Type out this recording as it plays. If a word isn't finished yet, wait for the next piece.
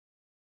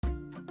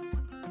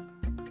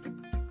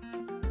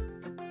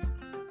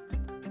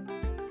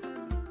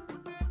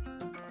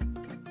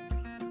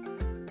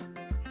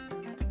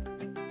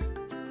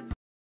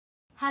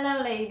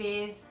Hello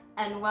ladies,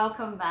 and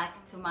welcome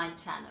back to my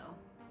channel.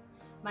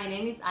 My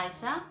name is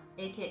Aisha,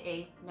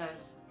 aka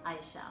Nurse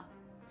Aisha.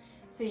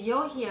 So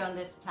you're here on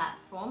this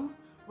platform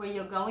where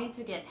you're going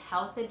to get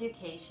health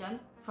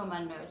education from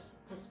a nurse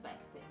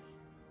perspective.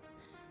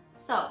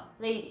 So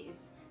ladies,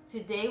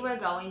 today we're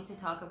going to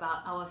talk about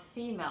our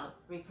female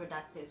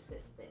reproductive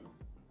system.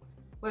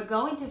 We're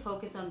going to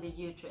focus on the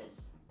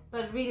uterus,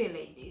 but really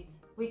ladies,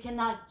 we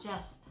cannot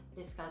just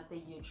discuss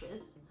the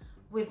uterus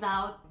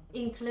without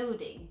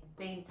including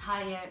the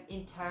entire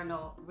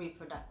internal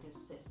reproductive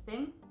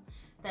system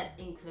that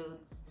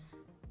includes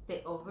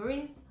the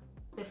ovaries,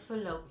 the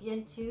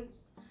fallopian tubes,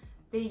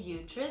 the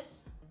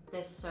uterus,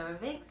 the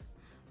cervix,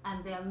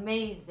 and the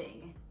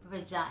amazing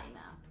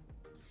vagina.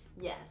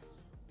 Yes.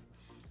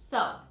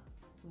 So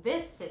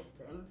this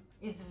system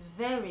is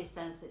very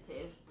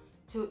sensitive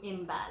to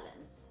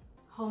imbalance,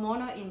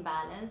 hormonal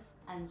imbalance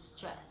and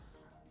stress.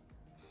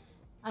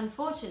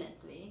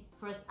 Unfortunately,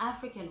 for us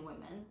African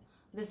women,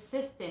 the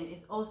system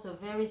is also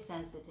very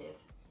sensitive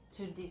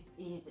to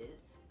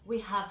diseases. We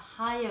have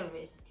higher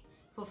risk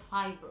for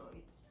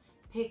fibroids,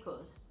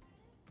 PCOS,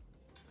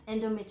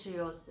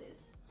 endometriosis,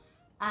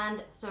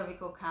 and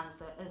cervical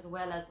cancer, as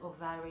well as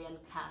ovarian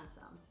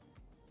cancer.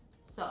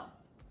 So,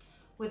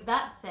 with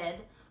that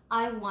said,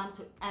 I want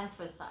to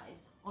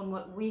emphasize on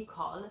what we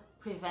call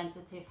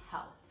preventative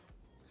health,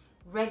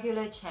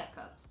 regular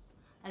checkups,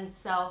 and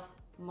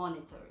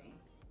self-monitoring.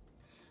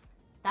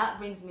 That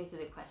brings me to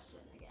the question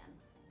again.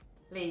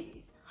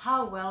 Ladies,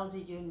 how well do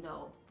you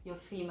know your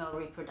female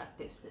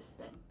reproductive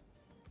system?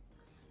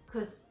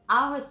 Because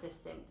our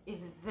system is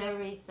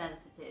very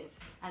sensitive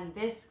and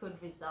this could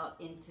result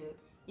into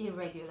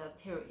irregular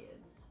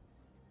periods.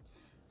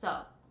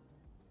 So,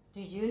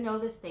 do you know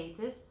the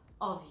status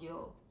of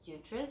your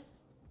uterus?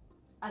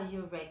 Are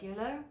you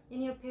regular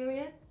in your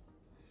periods?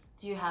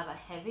 Do you have a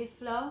heavy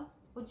flow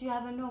or do you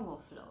have a normal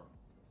flow?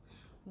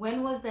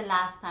 When was the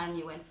last time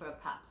you went for a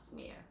pap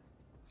smear?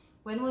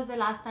 When was the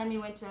last time you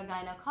went to a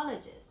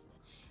gynecologist?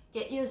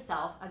 Get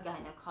yourself a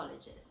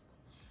gynecologist.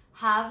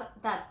 Have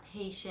that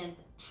patient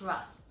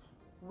trust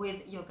with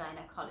your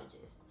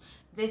gynecologist.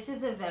 This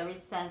is a very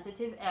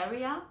sensitive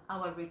area,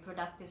 our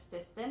reproductive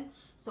system,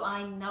 so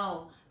I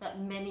know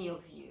that many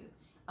of you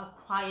are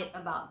quiet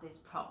about these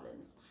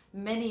problems.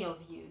 Many of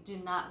you do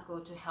not go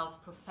to health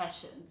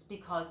professions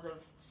because of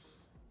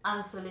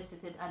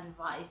unsolicited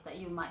advice that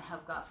you might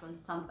have got from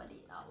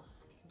somebody else.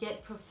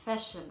 Get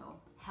professional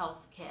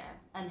healthcare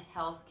and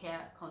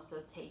healthcare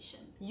consultation.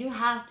 You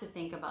have to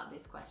think about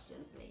these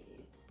questions,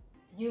 ladies.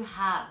 You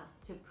have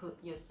to put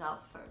yourself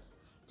first.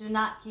 Do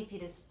not keep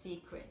it a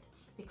secret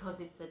because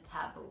it's a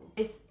taboo.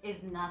 This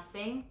is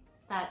nothing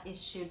that it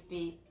should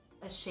be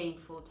a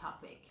shameful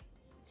topic.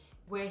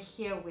 We're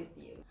here with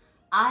you.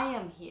 I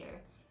am here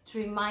to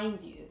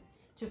remind you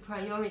to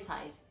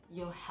prioritize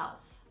your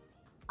health.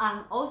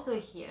 I'm also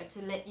here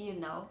to let you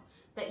know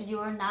that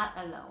you're not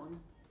alone.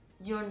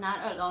 You're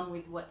not alone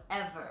with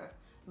whatever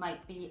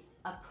might be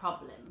a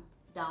problem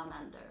down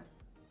under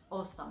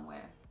or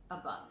somewhere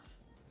above.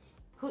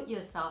 Put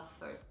yourself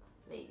first,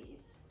 ladies,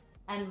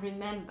 and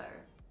remember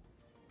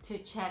to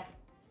check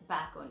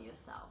back on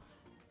yourself.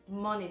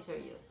 Monitor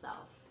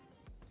yourself.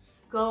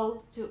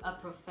 Go to a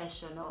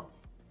professional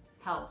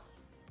health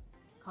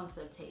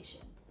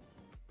consultation.